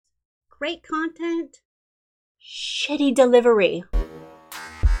great content, shitty delivery.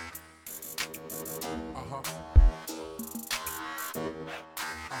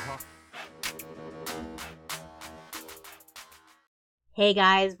 Hey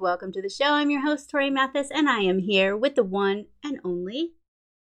guys, welcome to the show. I'm your host, Tori Mathis, and I am here with the one and only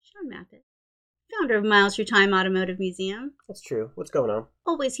Sean Mathis, founder of Miles Through Time Automotive Museum. That's true. What's going on?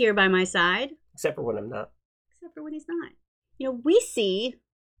 Always here by my side. Except for when I'm not. Except for when he's not. You know, we see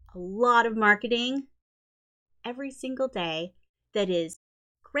a lot of marketing every single day that is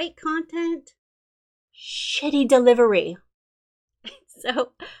great content, shitty delivery.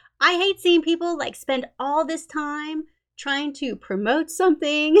 So I hate seeing people spend all this time trying to promote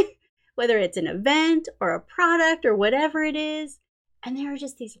something, whether it's an event or a product or whatever it is. And there are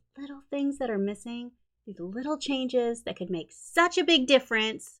just these little things that are missing, these little changes that could make such a big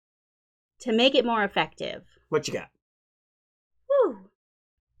difference to make it more effective. What you got? Whew.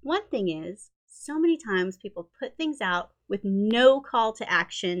 One thing is, so many times people put things out with no call to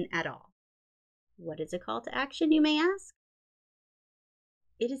action at all. What is a call to action, you may ask?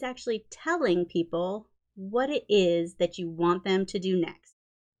 It is actually telling people what it is that you want them to do next.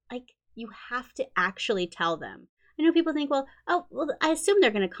 You have to actually tell them. I know people think, I assume they're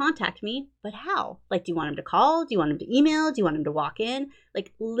going to contact me, but how? Do you want them to call? Do you want them to email? Do you want them to walk in?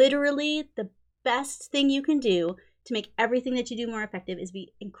 Literally, the best thing you can do to make everything that you do more effective is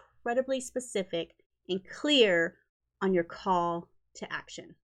be incredibly specific and clear on your call to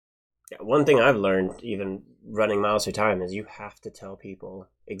action. Yeah, one thing I've learned, even running Miles Through Time, is you have to tell people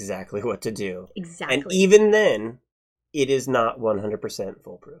exactly what to do. Exactly. And even then, it is not 100%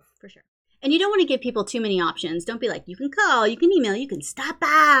 foolproof. For sure. And you don't want to give people too many options. Don't be like, you can call, you can email, you can stop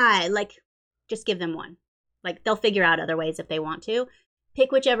by. Just give them one. They'll figure out other ways if they want to.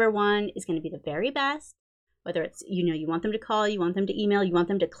 Pick whichever one is going to be the very best. Whether it's, you want them to call, you want them to email, you want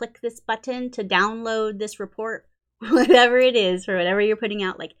them to click this button to download this report, whatever it is, for whatever you're putting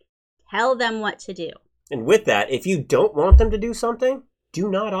out, tell them what to do. And with that, if you don't want them to do something, do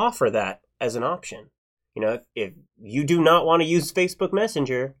not offer that as an option. If you do not want to use Facebook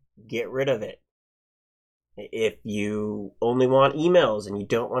Messenger, get rid of it. If you only want emails and you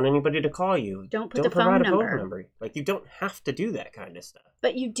don't want anybody to call you, don't provide a phone number. You don't have to do that kind of stuff.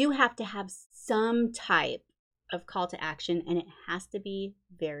 But you do have to have some type of call to action, and it has to be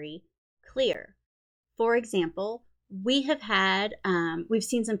very clear. For example, we've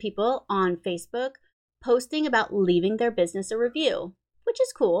seen some people on Facebook posting about leaving their business a review, which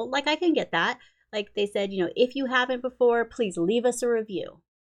is cool. I can get that. They said, if you haven't before, please leave us a review.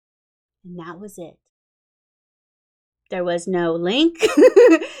 And that was it. There was no link.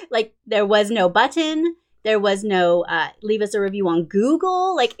 There was no button. There was no leave us a review on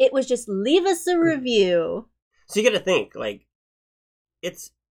Google. It was just leave us a review. So you got to think,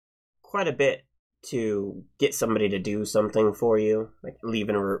 it's quite a bit to get somebody to do something for you,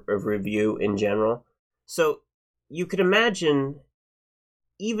 leaving a review in general. So you could imagine,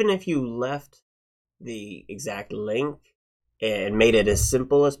 even if you left the exact link and made it as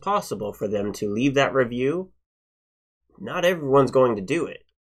simple as possible for them to leave that review, not everyone's going to do it.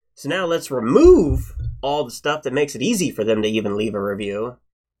 So now let's remove all the stuff that makes it easy for them to even leave a review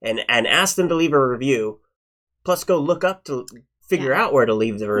and ask them to leave a review, plus go look up to figure out where to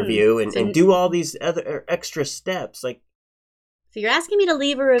leave the review and do all these other extra steps. So you're asking me to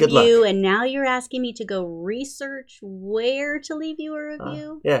leave a review, and now you're asking me to go research where to leave you a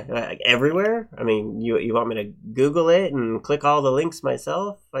review? Everywhere? I mean, you want me to Google it and click all the links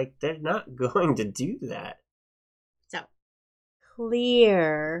myself? They're not going to do that. So,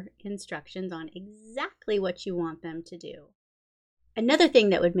 clear instructions on exactly what you want them to do. Another thing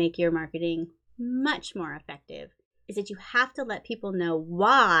that would make your marketing much more effective is that you have to let people know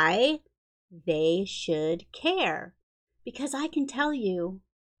why they should care. Because I can tell you,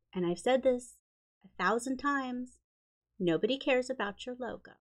 and I've said this 1,000 times, nobody cares about your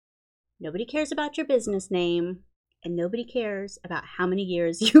logo. Nobody cares about your business name. And nobody cares about how many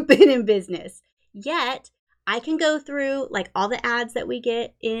years you've been in business. Yet, I can go through all the ads that we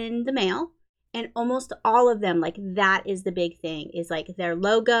get in the mail, and almost all of them, that is the big thing, is their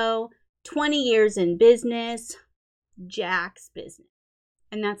logo, 20 years in business, Jack's business.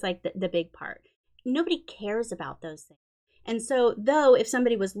 And that's the big part. Nobody cares about those things. And so, though, if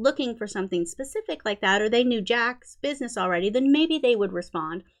somebody was looking for something specific like that, or they knew Jack's business already, then maybe they would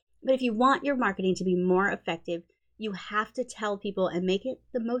respond. But if you want your marketing to be more effective, you have to tell people and make it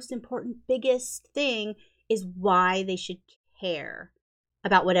the most important, biggest thing is why they should care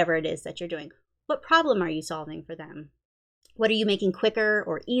about whatever it is that you're doing. What problem are you solving for them? What are you making quicker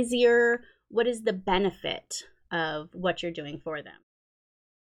or easier? What is the benefit of what you're doing for them?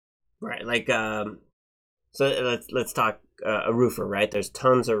 Right. Like, so let's talk a roofer, right? There's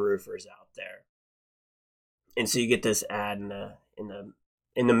tons of roofers out there, and so you get this ad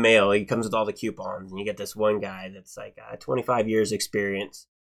in the mail. He comes with all the coupons, and you get this one guy that's like 25 years experience,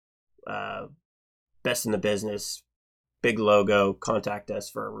 best in the business, big logo. Contact us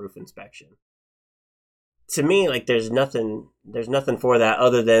for a roof inspection. To me, like there's nothing for that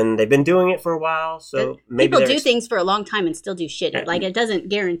other than they've been doing it for a while. So maybe people do things for a long time and still do shit. Like it doesn't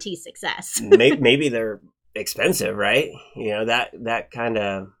guarantee success. maybe they're expensive, right? You know, that kind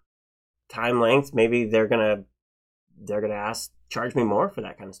of time length. Maybe they're gonna charge me more for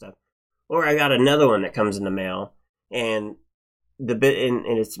that kind of stuff. Or I got another one that comes in the mail, and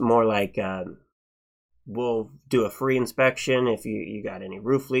and it's more like we'll do a free inspection if you got any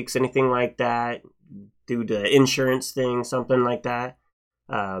roof leaks, anything like that. Do the insurance thing, something like that.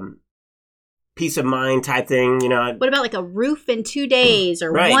 Peace of mind type thing, you know. What about like a roof in 2 days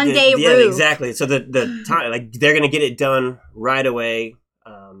or right. 1 day yeah, roof? Exactly. So the time, like they're gonna get it done right away.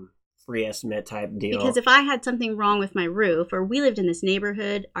 Free estimate type deal. Because if I had something wrong with my roof, or we lived in this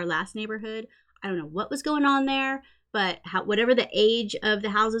neighborhood, our last neighborhood, I don't know what was going on there, but whatever the age of the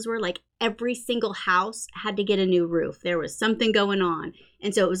houses were, like every single house had to get a new roof. There was something going on.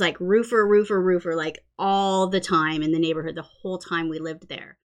 And so it was like roofer, like all the time in the neighborhood, the whole time we lived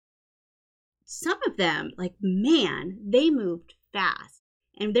there. Some of them, like, man, they moved fast.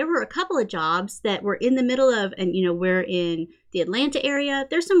 And there were a couple of jobs that were in the middle of, and you know, we're in the Atlanta area.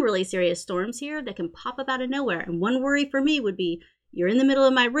 There's some really serious storms here that can pop up out of nowhere. And one worry for me would be, you're in the middle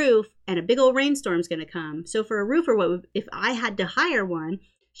of my roof and a big old rainstorm's going to come. So for a roofer, if I had to hire one,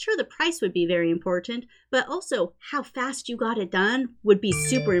 sure, the price would be very important, but also how fast you got it done would be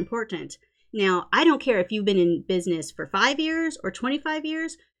super important. Now, I don't care if you've been in business for 5 years or 25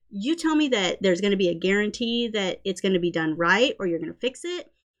 years. You tell me that there's going to be a guarantee that it's going to be done right, or you're going to fix it.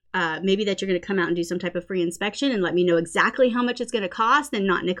 Maybe that you're going to come out and do some type of free inspection and let me know exactly how much it's going to cost and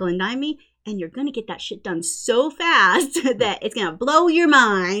not nickel and dime me. And you're going to get that shit done so fast that it's going to blow your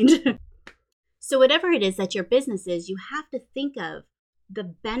mind. So whatever it is that your business is, you have to think of the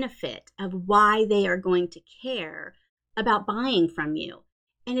benefit of why they are going to care about buying from you.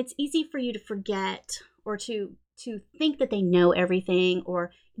 And it's easy for you to forget or to think that they know everything,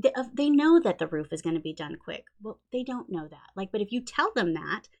 or they know that the roof is going to be done quick. Well, they don't know that. Like, but if you tell them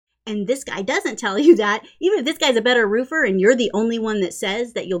that, and this guy doesn't tell you that, even if this guy's a better roofer and you're the only one that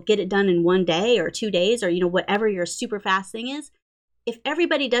says that you'll get it done in 1 day or 2 days, or, you know, whatever your super fast thing is, if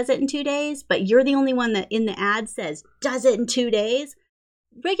everybody does it in 2 days, but you're the only one that in the ad says does it in 2 days,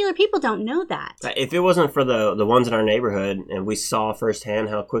 regular people don't know that. If it wasn't for the ones in our neighborhood and we saw firsthand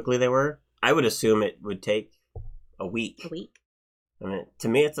how quickly they were, I would assume it would take a week. A week. I mean, to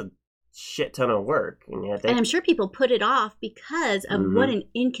me, it's a shit ton of work. And I'm sure people put it off because of what an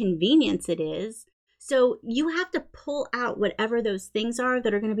inconvenience it is. So you have to pull out whatever those things are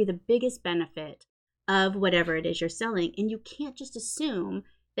that are going to be the biggest benefit of whatever it is you're selling. And you can't just assume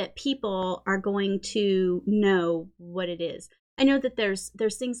that people are going to know what it is. I know that there's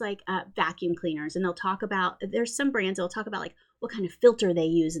things like vacuum cleaners, and they'll talk about, there's some brands that'll talk about like what kind of filter they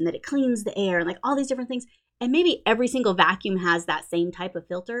use and that it cleans the air and like all these different things. And maybe every single vacuum has that same type of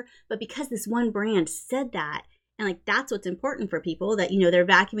filter, but because this one brand said that, and like that's what's important for people, that, you know, they're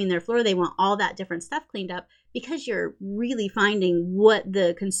vacuuming their floor, they want all that different stuff cleaned up, because you're really finding what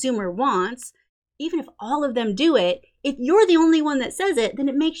the consumer wants. Even if all of them do it, if you're the only one that says it, then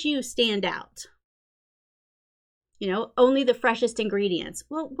it makes you stand out. You know, only the freshest ingredients.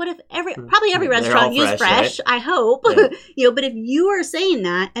 Well, what if probably every restaurant uses fresh, right? I hope. Yeah. You know, but if you are saying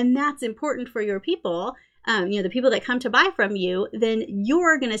that, and that's important for your people, you know, the people that come to buy from you, then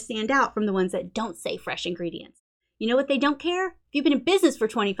you're going to stand out from the ones that don't say fresh ingredients. You know what they don't care? If you've been in business for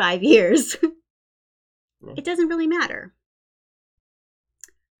 25 years, it doesn't really matter.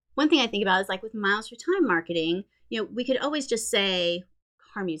 One thing I think about is like with miles for time marketing, you know, we could always just say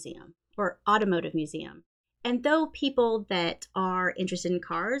car museum or automotive museum. And though people that are interested in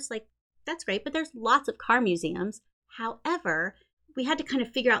cars, like, that's great, but there's lots of car museums. However, we had to kind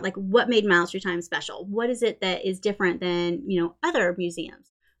of figure out like what made Miles Through Time special. What is it that is different than, you know, other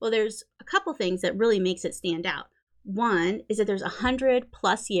museums? Well, there's a couple things that really makes it stand out. One is that there's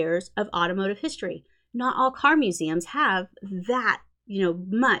 100+ years of automotive history. Not all car museums have that, you know,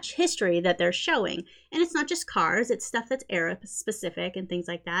 much history that they're showing. And it's not just cars, it's stuff that's era specific and things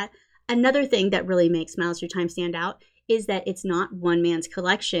like that. Another thing that really makes Miles Through Time stand out is that it's not one man's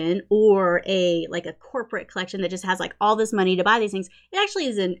collection or a corporate collection that just has like all this money to buy these things. It actually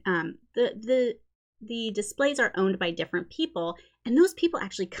is the displays are owned by different people, and those people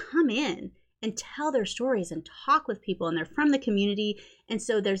actually come in and tell their stories and talk with people, and they're from the community. And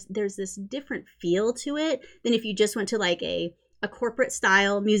so there's this different feel to it than if you just went to like a corporate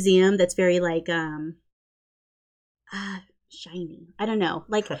style museum that's very like shiny. I don't know.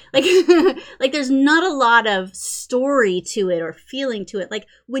 Like like there's not a lot of story to it or feeling to it. Like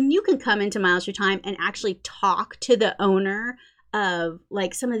when you can come into Miles Through Time and actually talk to the owner of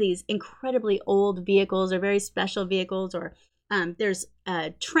like some of these incredibly old vehicles or very special vehicles, or there's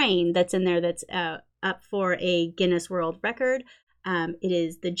a train that's in there that's up for a Guinness World Record. It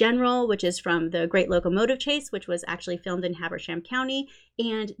is the General, which is from the Great Locomotive Chase, which was actually filmed in Habersham County.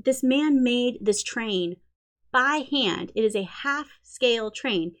 And this man made this train by hand. It is a half-scale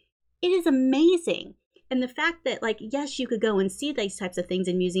train. It is amazing. And the fact that, like, yes, you could go and see these types of things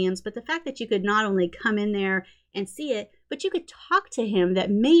in museums, but the fact that you could not only come in there and see it, but you could talk to him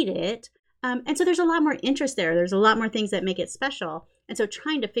that made it. And so there's a lot more interest there. There's a lot more things that make it special. And so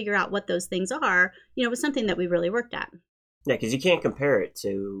trying to figure out what those things are, was something that we really worked at. Yeah, because you can't compare it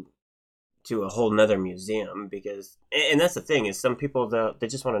to a whole nother museum, because, and that's the thing, is some people, they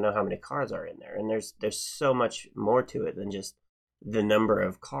just want to know how many cars are in there, and there's so much more to it than just the number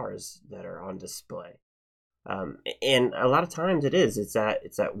of cars that are on display. And a lot of times it's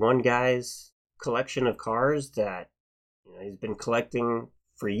that one guy's collection of cars that he's been collecting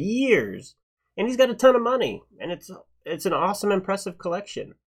for years, and he's got a ton of money, and it's an awesome, impressive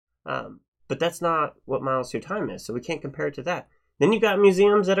collection. But that's not what Miles Through Time is, so we can't compare it to that. Then you got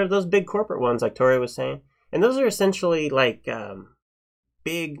museums that are those big corporate ones, like Tori was saying, and those are essentially like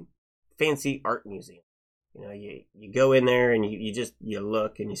big, fancy art museums. You go in there and you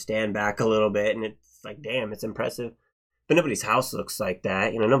look and you stand back a little bit, and it's like, damn, it's impressive. But nobody's house looks like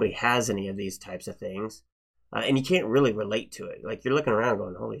that. Nobody has any of these types of things, and you can't really relate to it. Like, you're looking around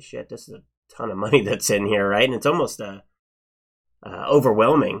going, holy shit, this is a ton of money that's in here, right? And it's almost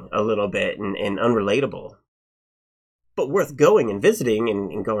overwhelming a little bit and unrelatable. But worth going and visiting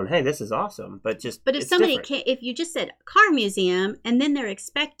and going, hey, this is awesome. But if somebody can't, if you just said car museum and then they're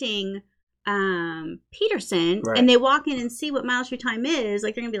expecting Peterson, right, and they walk in and see what Miles Through Time is,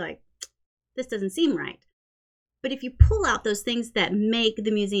 like, they're gonna be like, this doesn't seem right. But if you pull out those things that make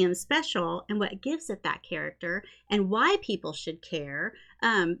the museum special and what gives it that character and why people should care,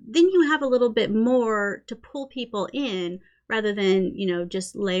 then you have a little bit more to pull people in, rather than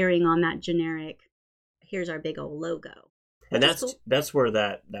just layering on that generic, here's our big old logo. And that's where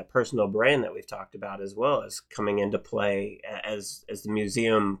that personal brand that we've talked about as well is coming into play as the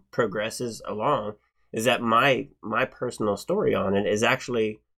museum progresses along, is that my personal story on it is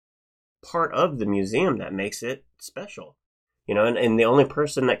actually part of the museum that makes it special. And the only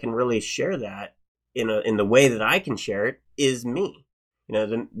person that can really share that in the way that I can share it is me.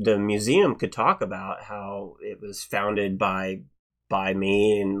 The museum could talk about how it was founded by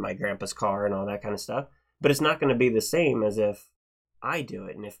me and my grandpa's car and all that kind of stuff. But it's not going to be the same as if I do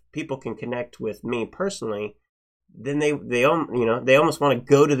it. And if people can connect with me personally, then they almost want to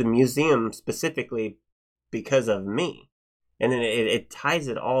go to the museum specifically because of me. And then it ties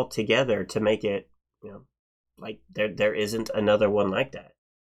it all together to make it, like there isn't another one like that.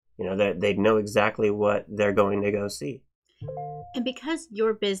 They know exactly what they're going to go see. And because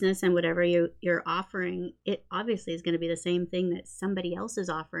your business and whatever you're offering, it obviously is going to be the same thing that somebody else is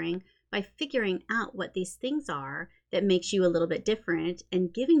offering. By figuring out what these things are that makes you a little bit different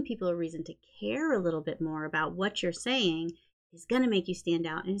and giving people a reason to care a little bit more about what you're saying is going to make you stand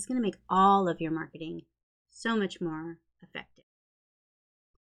out, and it's going to make all of your marketing so much more effective.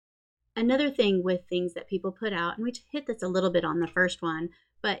 Another thing with things that people put out, and we hit this a little bit on the first one,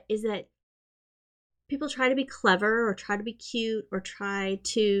 but is that people try to be clever or try to be cute or try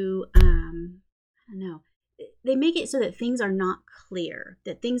to, they make it so that things are not clear,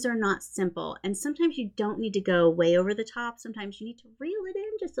 that things are not simple. And sometimes you don't need to go way over the top. Sometimes you need to reel it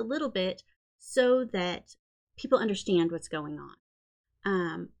in just a little bit so that people understand what's going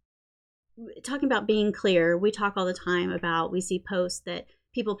on. Talking about being clear, we talk all the time about, we see posts that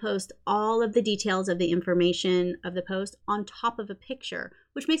people post all of the details of the information of the post on top of a picture,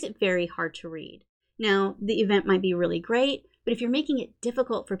 which makes it very hard to read. Now, the event might be really great, but if you're making it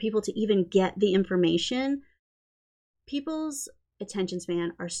difficult for people to even get the information, people's attention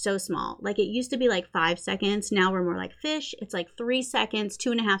span are so small. Like, it used to be like 5 seconds. Now we're more like fish. It's like 3 seconds,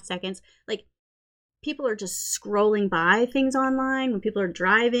 2.5 seconds. Like, people are just scrolling by things online. When people are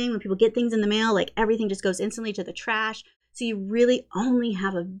driving, when people get things in the mail, like, everything just goes instantly to the trash. So you really only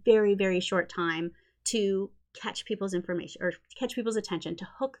have a very, very short time to catch people's information or catch people's attention, to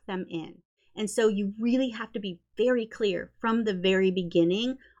hook them in. And so you really have to be very clear from the very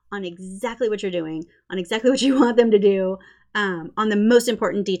beginning on exactly what you're doing, on exactly what you want them to do, on the most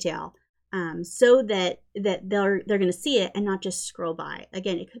important detail. so that they're going to see it and not just scroll by.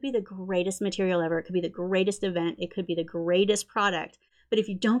 Again, it could be the greatest material ever. It could be the greatest event. It could be the greatest product. But if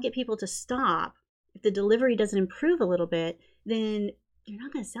you don't get people to stop, if the delivery doesn't improve a little bit, then you're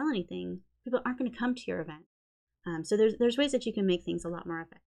not going to sell anything. People aren't going to come to your event. So there's ways that you can make things a lot more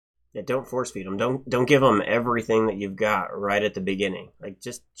effective. Yeah, don't force feed them. Don't give them everything that you've got right at the beginning. Like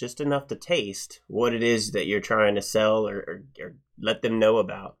just enough to taste what it is that you're trying to sell or let them know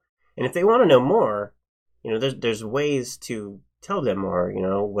about. And if they want to know more, there's ways to tell them more.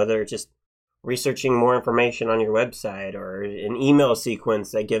 Whether it's just researching more information on your website or an email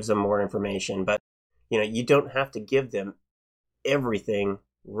sequence that gives them more information. But you don't have to give them everything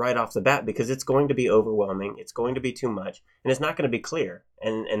right off the bat because it's going to be overwhelming. It's going to be too much, and it's not going to be clear,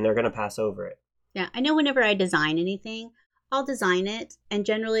 and they're going to pass over it. Yeah, I know whenever I design anything, I'll design it, and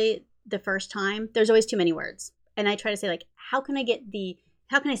generally the first time there's always too many words, and I try to say, like, how can I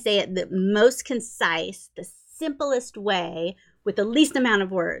say it the most concise, the simplest way with the least amount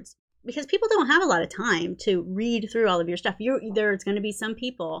of words? Because people don't have a lot of time to read through all of your stuff. There's going to be some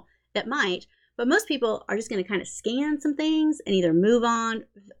people that might, but most people are just going to kind of scan some things and either move on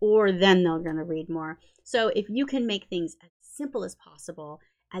or then they're going to read more. So if you can make things as simple as possible,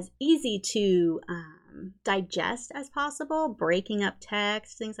 as easy to digest as possible, breaking up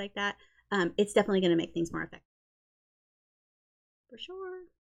text, things like that, it's definitely going to make things more effective. For sure.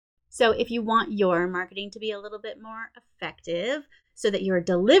 So if you want your marketing to be a little bit more effective so that your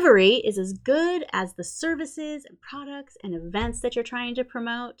delivery is as good as the services and products and events that you're trying to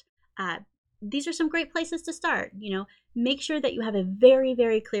promote, these are some great places to start. Make sure that you have a very,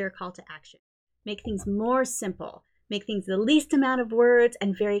 very clear call to action. Make things more simple. Make things the least amount of words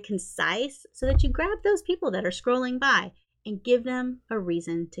and very concise so that you grab those people that are scrolling by and give them a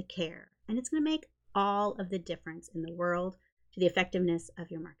reason to care. And it's going to make all of the difference in the world to the effectiveness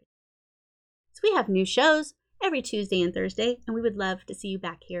of your marketing. So we have new shows every Tuesday and Thursday, and we would love to see you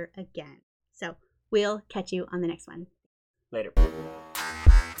back here again. So we'll catch you on the next one. Later.